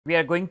we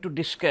are going to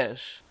discuss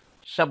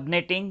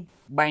subnetting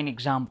by an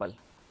example.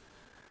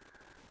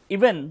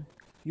 Even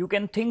you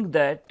can think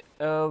that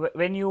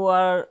when you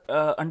are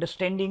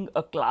understanding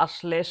a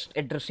classless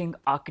addressing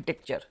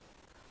architecture,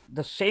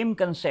 the same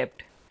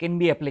concept can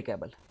be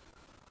applicable.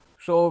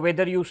 So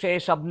whether you say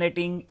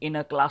subnetting in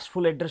a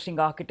classful addressing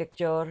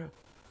architecture,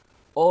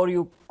 or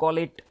you call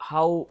it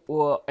how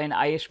an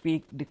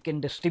ISP can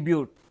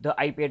distribute the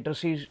IP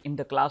addresses in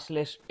the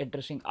classless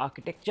addressing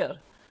architecture,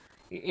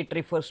 it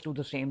refers to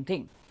the same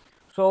thing.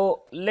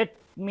 So let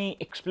me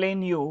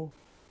explain you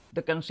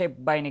the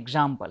concept by an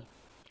example.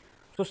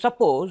 So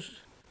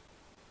suppose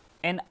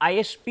an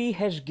ISP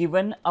has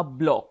given a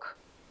block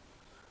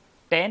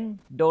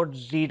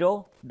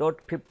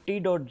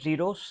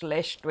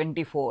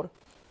 10.0.50.0/24.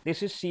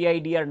 This is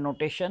CIDR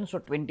notation. So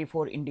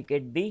 24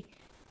 indicate the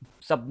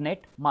subnet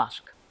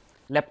mask.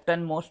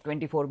 Leftmost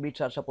 24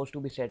 bits are supposed to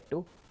be set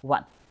to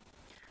 1.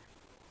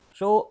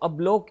 So a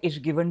block is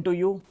given to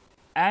you,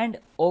 and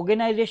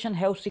organization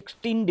have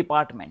 16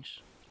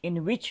 departments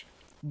in which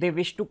they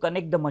wish to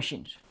connect the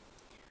machines.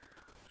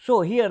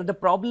 So here the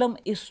problem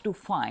is to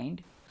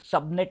find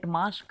subnet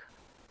mask,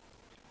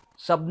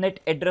 subnet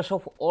address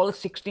of all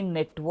 16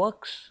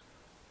 networks,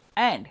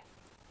 and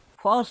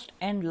first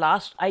and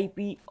last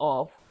IP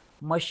of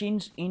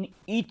machines in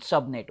each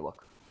subnetwork.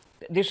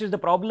 This is the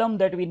problem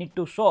that we need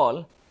to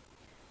solve,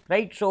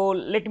 right? So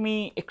let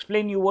me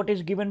explain you what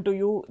is given to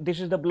you. This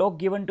is the block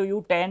given to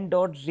you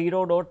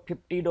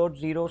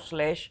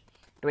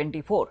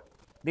 10.0.50.0/24.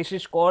 This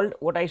is called,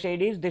 what I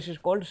said is, this is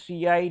called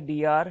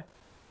CIDR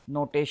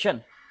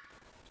notation.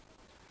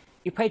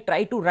 If I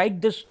try to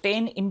write this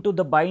 10 into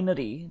the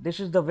binary, this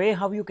is the way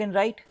how you can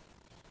write,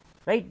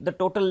 right? The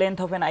total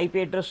length of an IP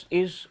address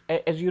is,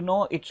 as you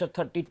know, it's a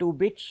 32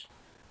 bits.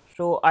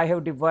 So I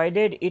have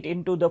divided it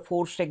into the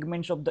 4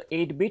 segments of the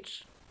 8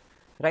 bits,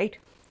 right?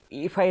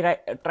 If I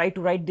try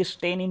to write this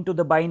 10 into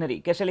the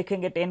binary, कैसे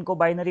लिखेंगे 10 को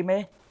binary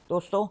में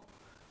दोस्तों?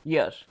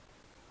 Yes,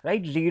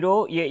 right?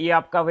 0, ये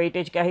आपका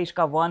weightage क्या है?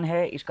 इसका 1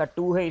 है, इसका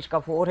 2 है, इसका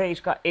 4 है,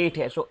 इसका 8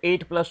 है. So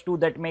 8 plus 2,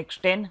 that makes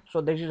 10.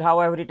 So this is how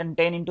I have written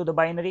 10 into the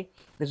binary.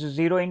 This is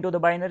 0 into the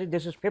binary.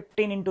 This is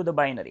 15 into the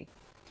binary,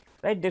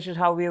 right? This is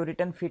how we have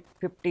written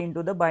 50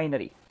 into the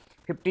binary.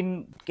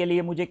 15 के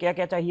लिए मुझे क्या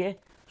क्या चाहिए?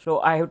 So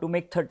I have to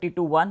make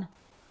 32 1,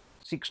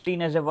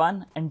 16 as a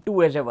 1, and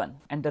 2 as a 1,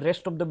 and the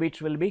rest of the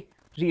bits will be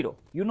 0.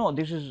 You know,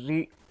 this is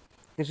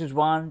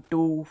 1,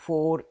 2,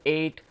 4,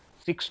 8,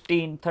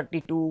 16,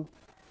 32,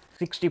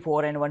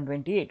 64, and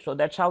 128. So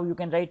that's how you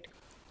can write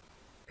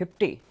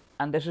 50,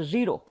 and this is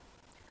 0,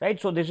 right?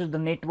 So this is the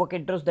network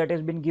address that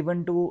has been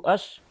given to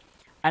us,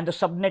 and the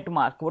subnet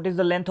mask. What is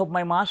the length of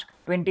my mask?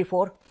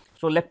 24.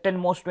 So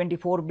leftmost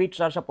 24 bits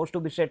are supposed to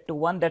be set to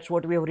 1. That's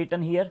what we have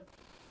written here.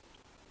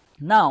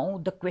 Now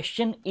the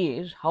question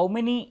is, how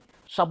many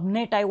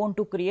subnet I want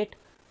to create?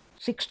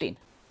 16.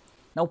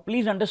 Now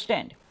please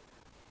understand,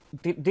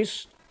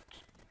 this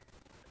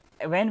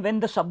when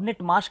the subnet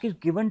mask is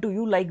given to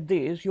you like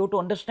this, you have to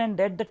understand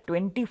that the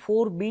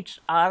 24 bits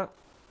are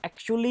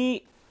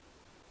actually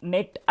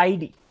net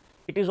ID.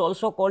 It is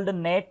also called a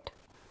net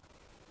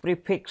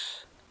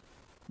prefix.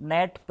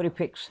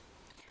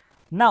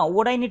 Now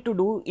what I need to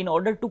do, in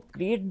order to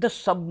create the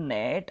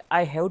subnet,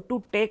 I have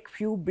to take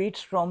few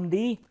bits from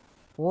the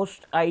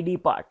host ID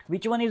part.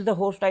 Which one is the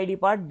host ID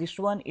part? This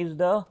one is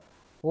the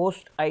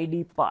host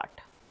ID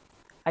part.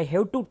 I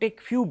have to take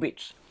few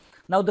bits.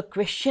 Now the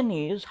question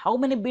is, how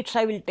many bits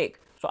I will take?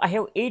 So I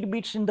have 8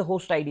 bits in the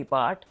host ID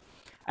part,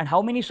 and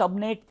how many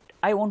subnet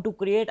I want to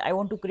create? I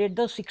want to create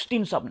the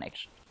 16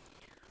 subnets.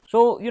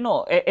 So you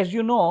know, as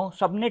you know,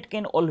 subnet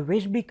can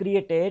always be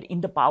created in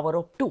the power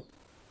of 2,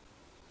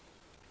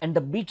 and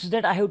the bits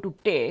that I have to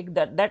take,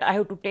 that I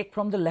have to take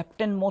from the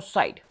leftmost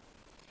side,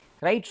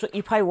 right? So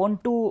if I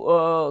want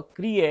to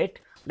create,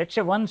 let's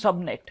say, one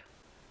subnet,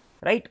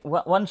 right?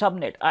 One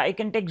subnet, I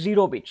can take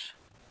 0 bits,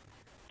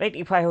 right?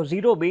 If I have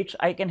 0 bits,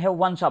 I can have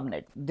one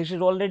subnet. This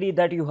is already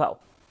that you have.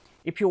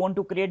 If you want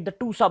to create the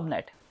 2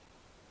 subnet,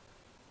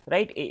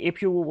 right?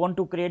 If you want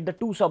to create the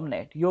 2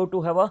 subnet, you have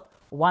to have a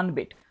 1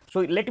 bit.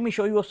 So let me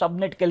show you a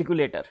subnet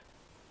calculator,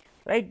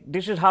 right?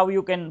 This is how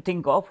you can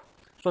think of.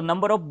 So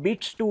number of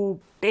bits to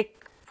take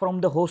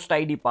from the host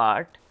ID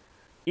part.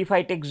 If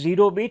I take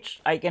 0 bits,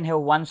 I can have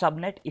 1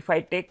 subnet. If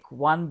I take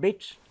 1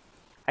 bits,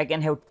 I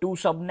can have 2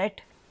 subnet.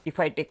 If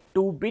I take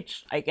 2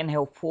 bits, I can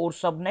have 4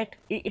 subnet.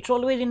 It's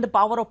always in the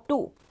power of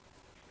 2,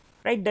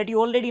 right? That you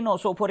already know.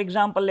 So for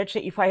example, let's say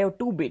if I have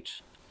 2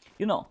 bits,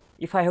 you know,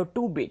 if I have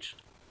 2 bits,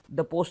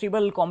 the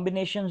possible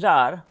combinations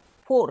are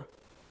 4,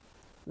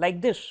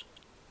 like this,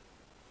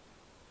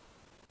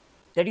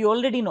 that you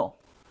already know.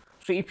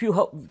 So if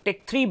you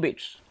take 3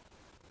 bits,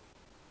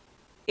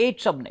 8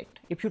 subnet.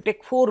 If you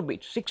take 4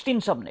 bits,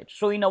 16 subnets.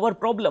 So in our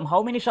problem,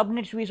 how many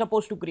subnets we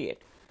supposed to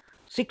create?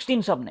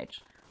 16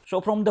 subnets.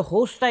 So from the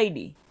host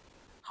ID,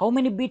 how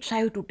many bits I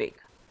have to take?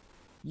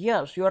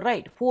 Yes, you are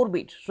right, 4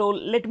 bits. So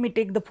let me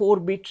take the 4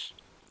 bits,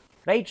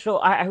 right? So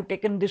I have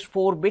taken this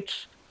 4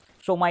 bits.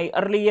 So my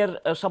earlier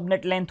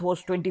subnet length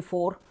was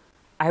 24,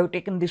 I have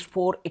taken this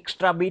 4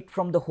 extra bit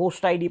from the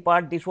host ID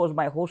part. This was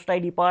my host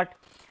ID part,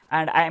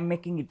 and I am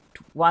making it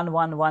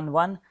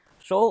 1111.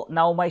 So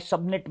now my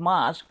subnet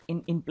mask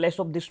in place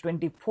of this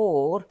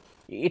 24,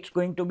 it's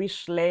going to be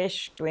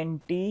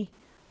 /28,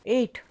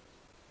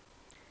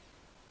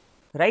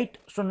 right?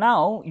 So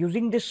now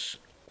using this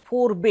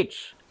 4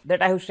 bits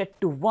that I have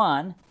set to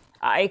 1,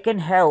 I can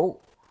have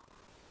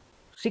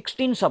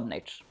 16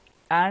 subnets.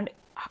 And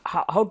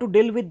how to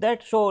deal with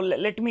that? So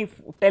let me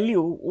tell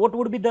you what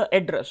would be the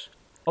address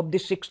of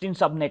this 16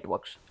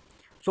 subnetworks.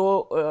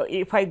 So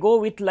if I go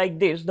with like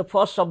this, the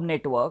first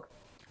subnetwork,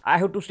 I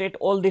have to set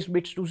all these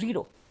bits to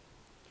 0.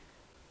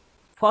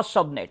 First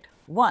subnet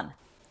 1,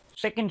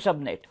 second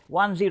subnet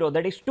 1 0,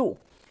 that is 2.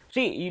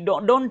 See, you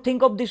don't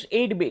think of this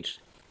 8 bits.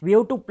 We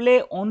have to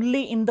play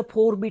only in the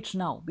 4 bits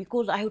now,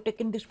 because I have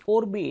taken this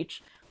 4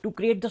 bits to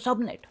create the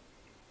subnet,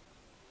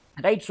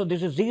 right? So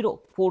this is 0,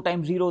 4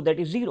 times 0, that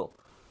is 0.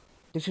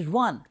 This is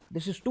 1,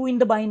 this is 2 in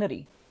the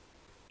binary,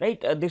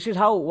 right? This is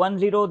how 1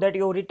 0 that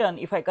you return.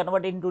 If I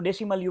convert it into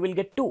decimal, you will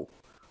get 2.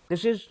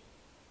 This is,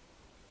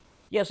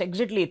 yes,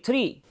 exactly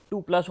 3,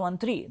 2 plus 1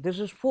 3. This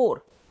is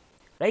 4,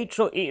 right?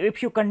 So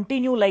if you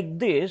continue like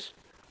this,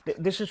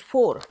 this is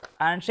 4,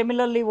 and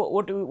similarly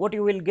what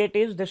you will get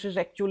is, this is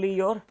actually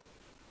your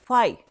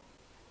 5,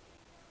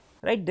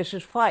 right? This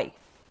is 5,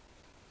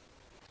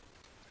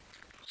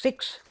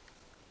 6,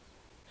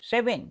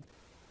 7,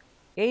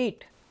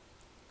 8,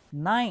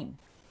 9,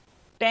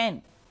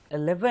 10,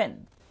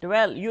 11,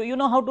 12. You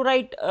know how to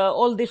write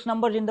all these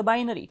numbers in the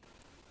binary,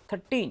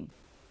 13,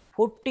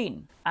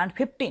 14 and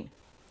 15.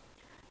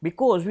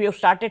 Because we have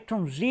started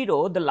from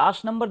 0, the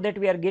last number that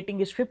we are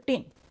getting is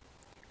 15,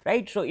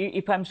 right? So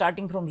if I am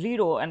starting from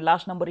 0 and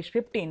last number is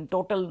 15,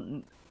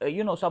 total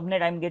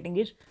subnet I am getting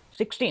is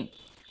 16.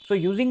 So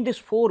using this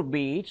 4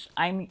 bits,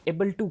 I am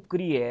able to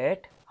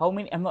create how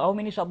many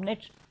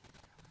subnets?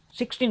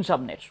 16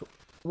 subnets.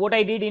 What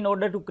I did in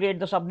order to create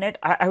the subnet,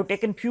 I have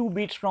taken few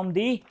bits from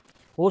the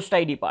host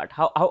ID part.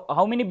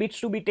 How many bits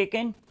to be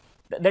taken?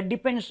 That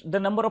depends the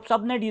number of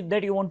subnet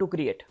that you want to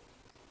create.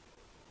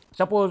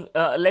 Suppose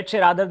let's say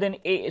rather than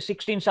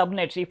 16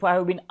 subnets, if I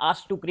have been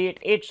asked to create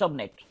 8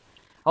 subnets,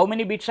 how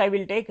many bits I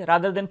will take?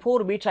 Rather than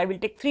 4 bits, I will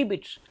take 3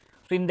 bits.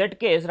 So in that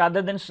case,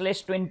 rather than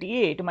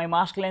 /28, my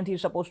mask length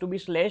is supposed to be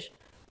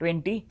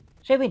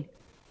 /27,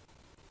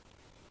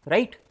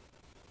 right?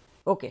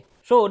 Okay.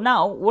 So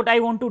now what I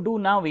want to do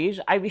now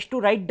is, I wish to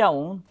write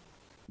down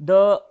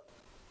the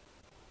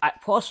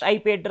first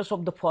IP address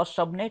of the first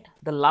subnet,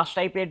 the last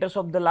IP address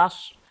of the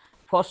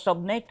first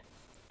subnet,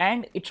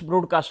 and its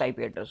broadcast IP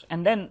address,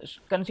 and then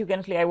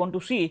consequently I want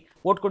to see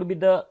what could be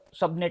the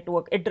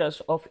subnetwork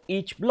address of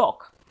each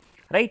block,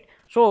 right?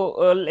 So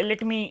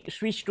let me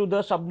switch to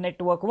the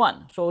subnetwork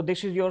 1. So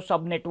this is your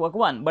subnetwork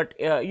 1, but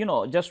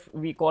just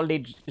we called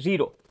it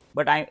 0,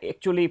 but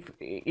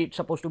it's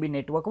supposed to be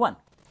network 1,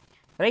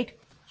 right?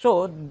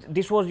 So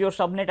this was your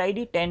subnet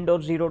ID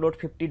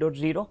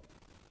 10.0.50.0.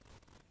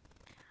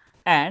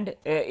 And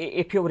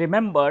if you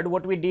remembered,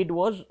 what we did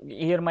was,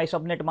 here my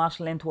subnet mask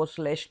length was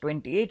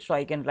 /28, so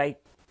I can write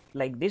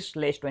like this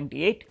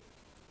 /28,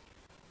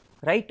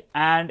 right?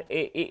 And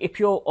if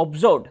you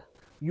observed,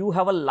 you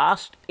have a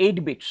last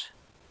 8 bits,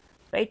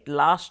 right?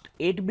 Last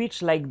 8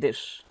 bits like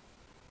this,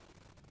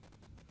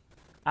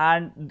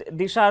 and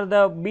these are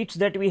the bits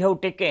that we have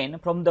taken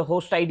from the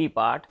host ID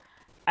part,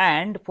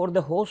 and for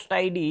the host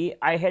ID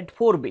I had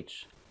 4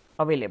 bits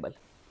available.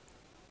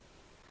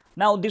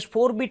 Now these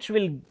 4 bits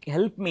will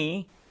help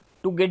me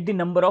to get the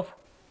number of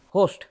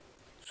host.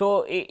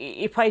 So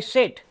if I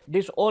set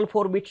this all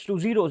 4 bits to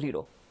 0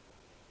 0,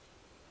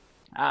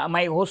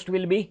 my host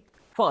will be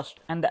first,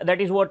 and that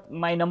is what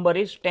my number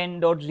is,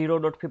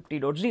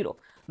 10.0.50.0.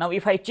 Now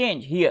if I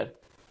change here,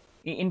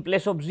 in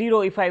place of 0,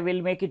 if I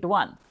will make it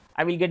 1,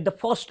 I will get the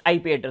first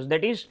IP address,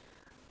 that is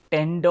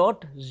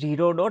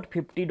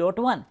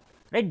 10.0.50.1,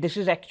 right? This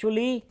is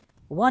actually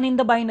 1 in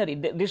the binary.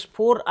 These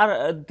 4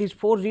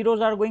 zeros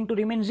are going to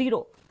remain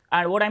 0,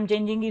 and what I am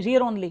changing is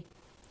here only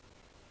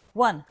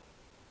 1,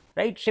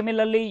 right?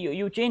 Similarly,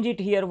 you change it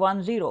here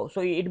 1 0,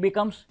 so it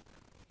becomes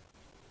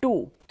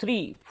 2,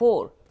 3,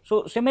 4.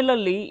 So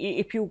similarly,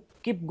 if you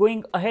keep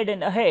going ahead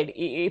and ahead,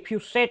 if you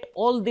set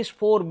all these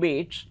 4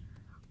 bits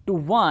to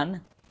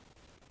 1,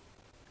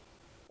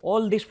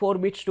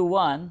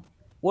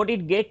 what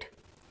it get?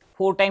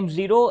 4 times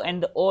 0,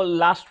 and all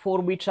last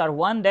 4 bits are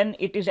 1, then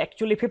it is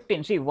actually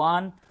 15. See,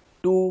 1,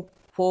 2,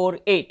 4,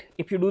 8.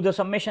 If you do the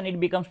summation, it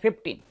becomes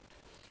 15,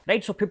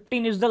 right? So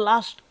 15 is the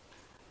last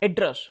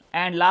address,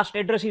 and last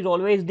address is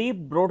always the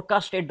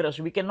broadcast address.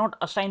 We cannot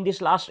assign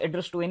this last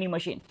address to any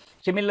machine.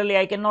 Similarly,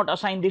 I cannot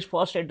assign this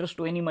first address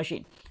to any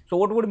machine. So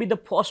what would be the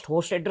first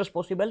host address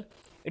possible?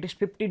 It is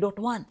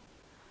 50.1,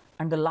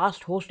 and the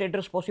last host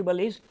address possible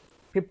is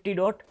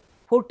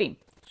 50.14.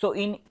 So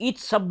in each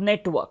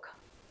subnetwork,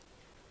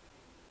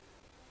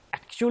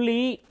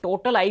 actually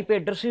total IP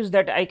addresses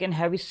that I can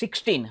have is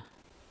 16,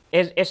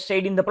 as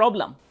said in the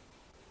problem,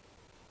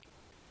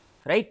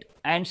 right?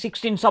 And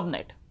 16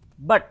 subnet,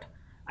 but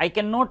I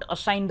cannot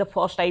assign the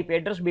first IP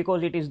address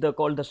because it is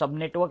called the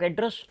subnetwork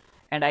address,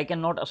 and I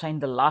cannot assign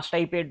the last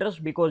IP address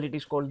because it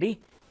is called the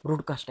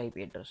broadcast IP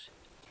address.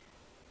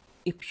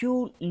 If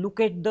you look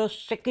at the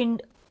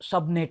second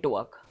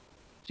subnetwork,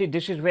 see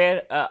this is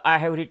where I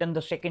have written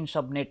the second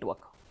subnetwork.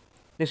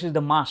 This is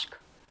the mask,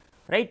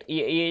 right?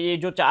 ये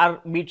जो 4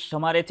 bits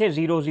हमारे थे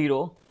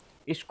 00,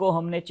 इसको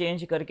हमने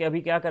change करके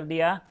अभी क्या कर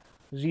दिया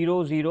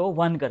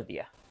 001 कर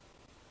दिया,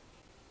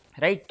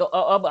 राइट? तो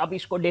अब आप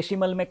इसको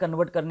डेसिमल में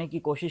कन्वर्ट करने की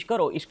कोशिश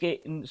करो. इसके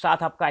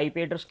साथ आपका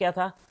आईपी एड्रेस क्या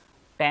था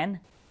 10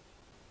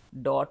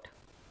 dot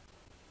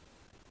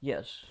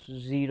yes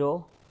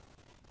 0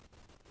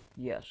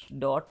 yes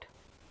dot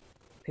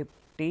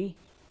 50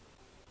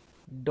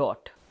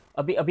 dot.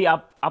 अभी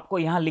आपको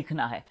यहाँ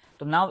लिखना है.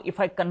 तो now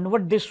if I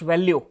convert this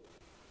value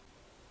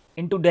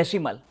into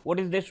decimal, what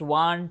is this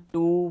 1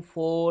 2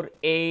 4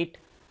 8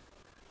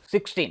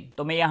 16.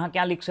 तो मैं यहाँ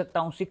क्या लिख सकता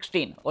हूँ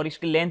 16, और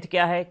इसकी लेंथ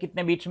क्या है,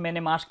 कितने बिट्स मैंने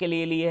मास्क के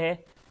लिए लिए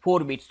है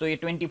 4 बिट्स. तो ये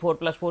 24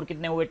 प्लस 4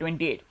 कितने हुए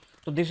 28.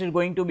 तो this is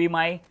going to be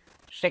my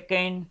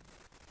second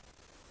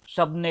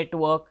सब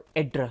network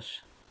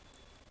address,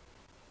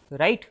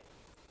 right?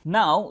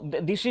 Now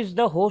this is the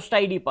host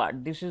ID part,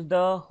 this is the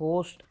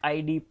host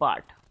ID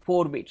part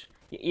 4 bits.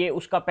 ये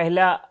उसका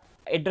पहला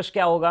एड्रेस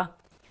क्या होगा,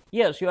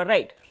 यस यू आर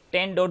राइट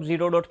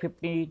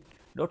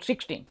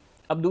 10.0.50.16.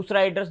 अब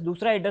दूसरा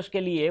एड्रेस के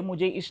लिए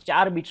मुझे इस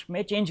 4 बिट्स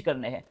में चेंज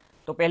करने हैं.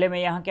 तो पहले मैं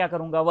यहाँ क्या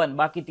करूँगा 1,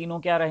 बाकी तीनों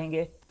क्या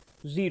रहेंगे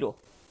 0.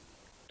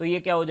 तो ये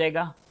क्या हो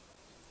जाएगा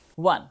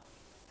 1,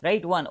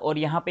 राइट 1. और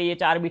यहाँ पे ये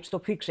 4 बिट्स तो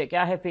फिक्स है,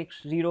 क्या है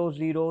फिक्स 0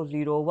 0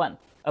 0 1.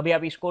 अभी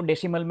आप इसको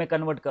डेसिमल में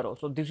कन्वर्ट करो.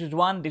 So this is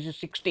 1, this is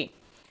 16.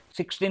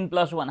 16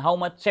 plus 1 how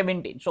much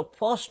 17. So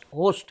first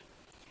host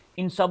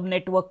in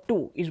subnetwork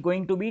 2 is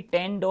going to be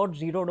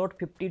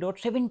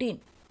 10.0.50.17.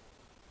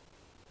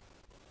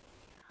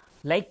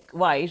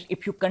 Likewise,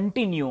 if you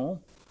continue,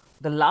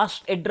 the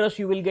last address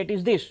you will get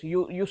is this.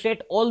 You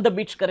set all the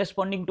bits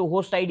corresponding to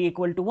host ID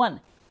equal to 1.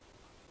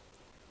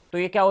 तो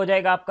ये क्या हो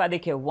जाएगा आपका,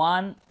 देखिए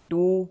 1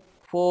 2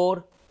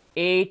 4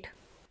 8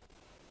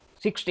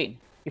 16.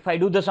 If I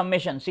do the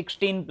summation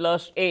 16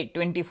 plus 8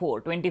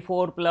 24,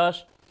 24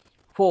 plus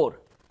 4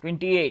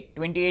 28,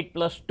 28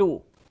 plus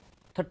 2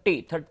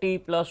 30, 30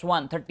 plus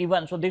 1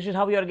 31. So this is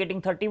how you are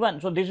getting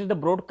 31. So this is the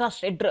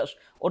broadcast address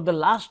or the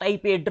last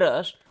IP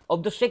address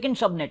of the second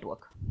subnetwork,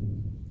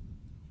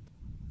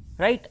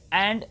 right?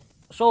 And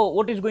so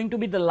what is going to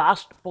be the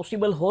last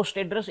possible host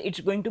address?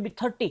 It's going to be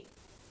 30.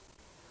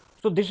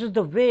 So this is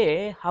the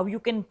way how you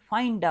can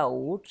find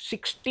out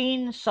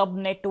 16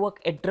 subnetwork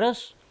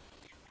address,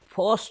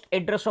 first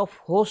address of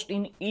host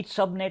in each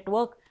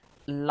subnetwork,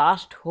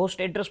 last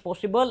host address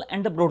possible,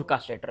 and the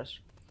broadcast address,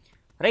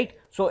 right?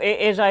 So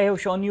as I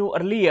have shown you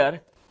earlier,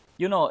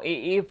 you know,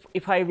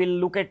 if I will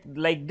look at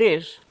like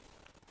this,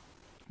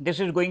 this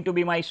is going to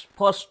be my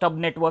first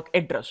subnetwork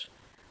address,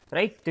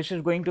 right? This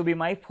is going to be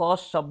my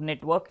first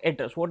subnetwork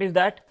address. What is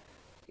that?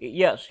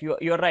 Yes,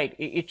 you're right.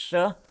 It's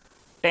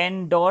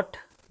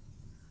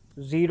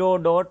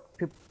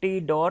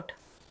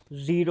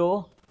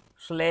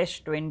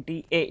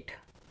 10.0.50.0/28,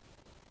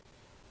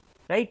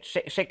 right?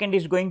 Second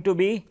is going to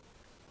be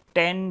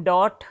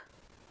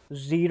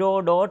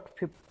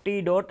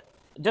 10.0.50.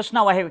 Just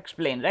now I have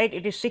explained, right?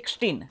 It is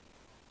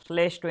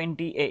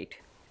 16/28.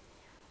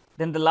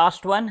 Then the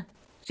last one,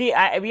 see,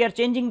 we are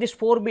changing this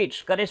 4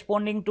 bits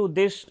corresponding to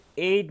this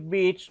 8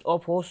 bits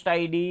of host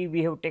ID.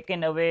 We have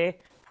taken away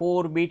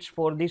 4 bits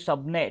for the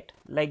subnet,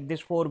 like this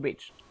 4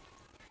 bits,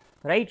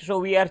 right? So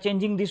we are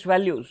changing these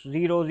values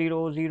 0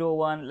 0 0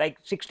 1 like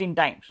 16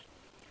 times.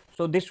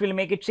 So this will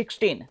make it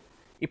 16.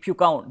 If you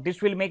count,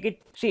 this will make it,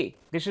 see,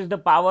 this is the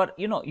power,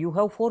 you know, you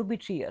have 4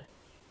 bits here.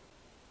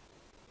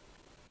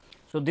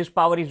 So this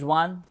power is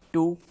 1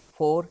 2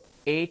 4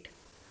 8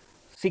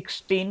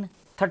 16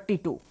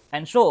 32.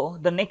 And so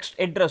the next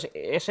address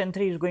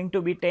SN3 is going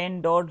to be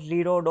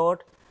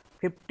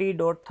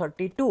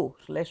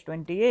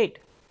 10.0.50.32/28,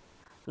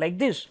 like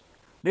this.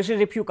 This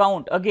is if you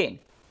count again.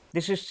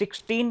 This is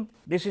 16,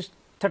 this is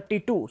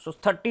 32. So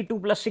 32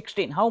 plus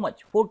 16, how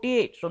much?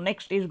 48. So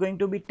next is going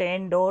to be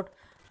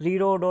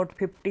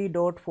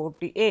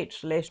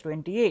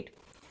 10.0.50.48/28,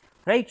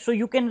 right? So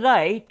you can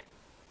write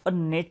a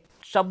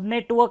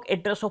subnetwork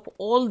address of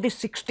all these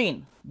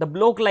 16, the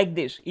block like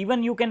this.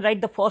 Even you can write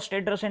the first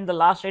address and the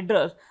last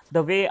address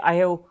the way I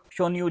have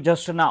shown you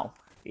just now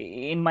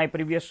in my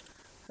previous,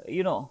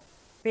 you know,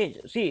 page.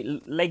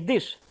 See, like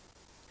this.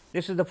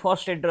 This is the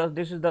first address,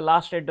 this is the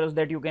last address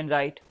that you can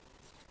write,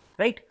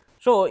 right?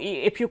 So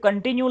if you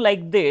continue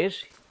like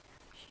this,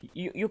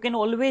 you can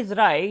always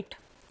write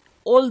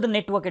all the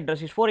network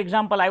addresses. For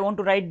example, I want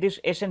to write this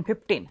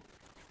SN15,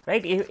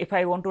 right? If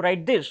I want to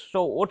write this,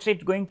 so what's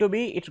it going to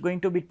be? It's going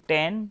to be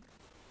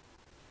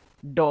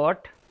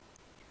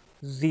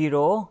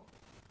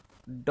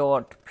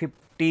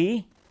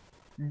 10.0.50.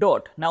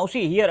 Now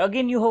see, here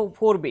again you have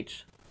 4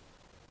 bits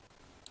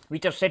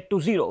which are set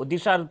to 0.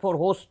 These are for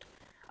host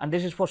and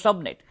this is for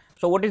subnet.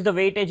 So what is the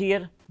weightage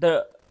here?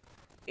 The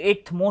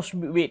 8th most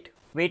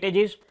weightage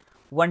is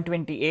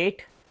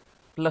 128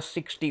 plus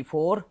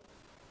 64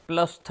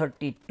 plus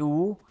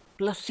 32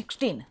 plus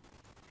 16.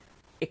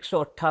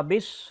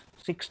 128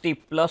 60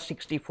 plus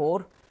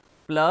 64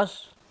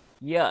 plus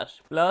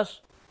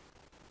plus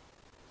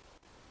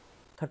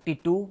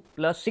 32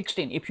 plus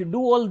 16. If you do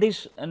all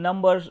these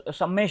numbers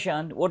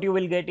summation, what you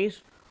will get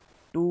is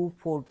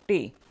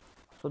 240.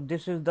 So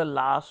this is the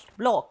last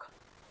block,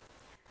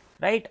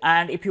 right?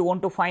 And if you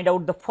want to find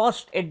out the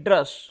first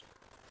address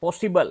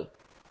possible,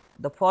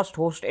 the first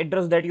host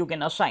address that you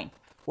can assign,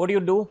 what do you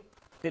do?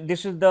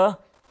 This is the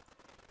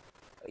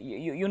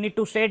you need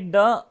to set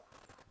the,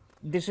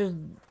 this is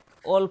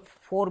all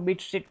 4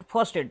 bits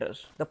first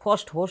address. The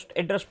first host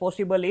address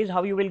possible is,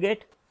 how you will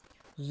get,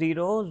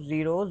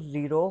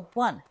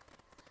 0001,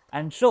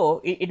 and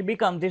so it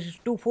becomes, this is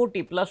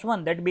 240 plus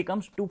 1, that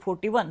becomes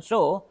 241.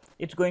 So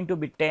it's going to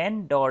be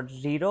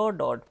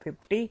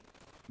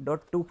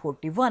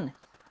 10.0.50.241,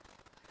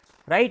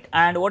 right?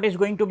 And what is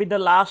going to be the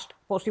last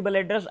possible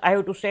address? I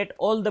have to set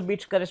all the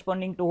bits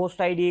corresponding to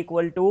host ID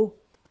equal to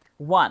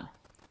 1.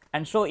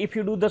 And so if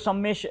you do the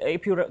summation,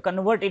 if you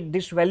convert it,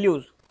 these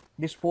values,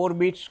 these 4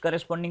 bits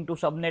corresponding to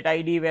subnet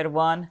ID were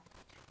 1,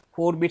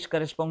 4 bits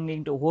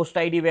corresponding to host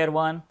ID were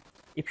 1.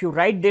 If you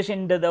write this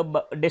into the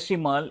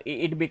decimal,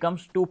 it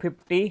becomes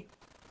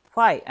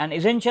 255, and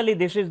essentially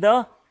this is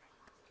the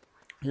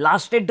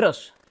last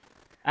address,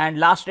 and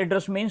last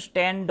address means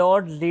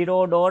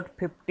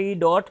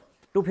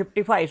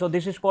 10.0.50.255. So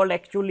this is called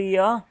actually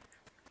a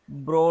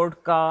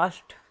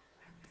broadcast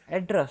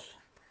address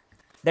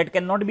that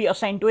cannot be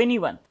assigned to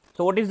anyone.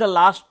 So what is the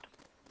last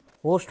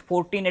host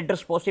 14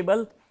 address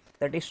possible?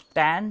 That is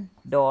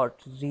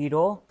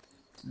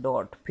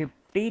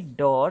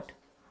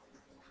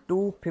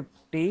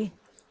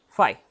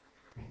 10.0.50.255,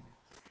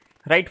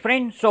 right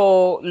friend?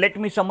 So let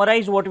me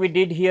summarize what we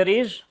did here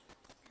is,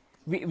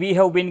 we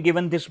have been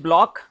given this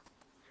block,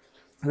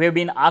 we have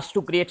been asked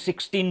to create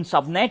 16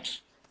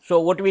 subnets. So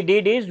what we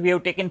did is, we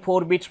have taken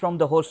 4 bits from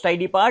the host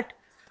ID part,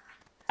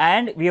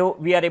 and we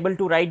are able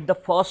to write the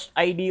first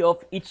ID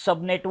of each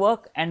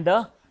subnetwork and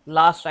the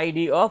last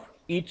ID of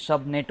each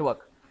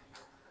subnetwork.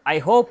 I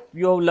hope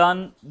you have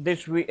learned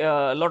this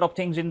lot of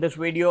things in this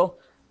video.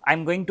 I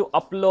am going to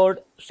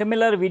upload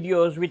similar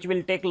videos which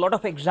will take a lot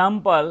of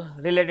example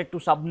related to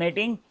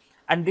subnetting,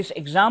 and this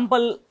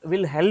example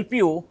will help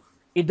you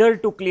either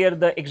to clear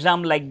the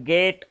exam like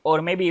GATE,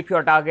 or maybe if you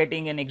are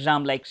targeting an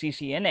exam like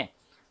CCNA.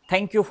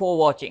 Thank you for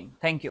watching.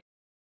 Thank you.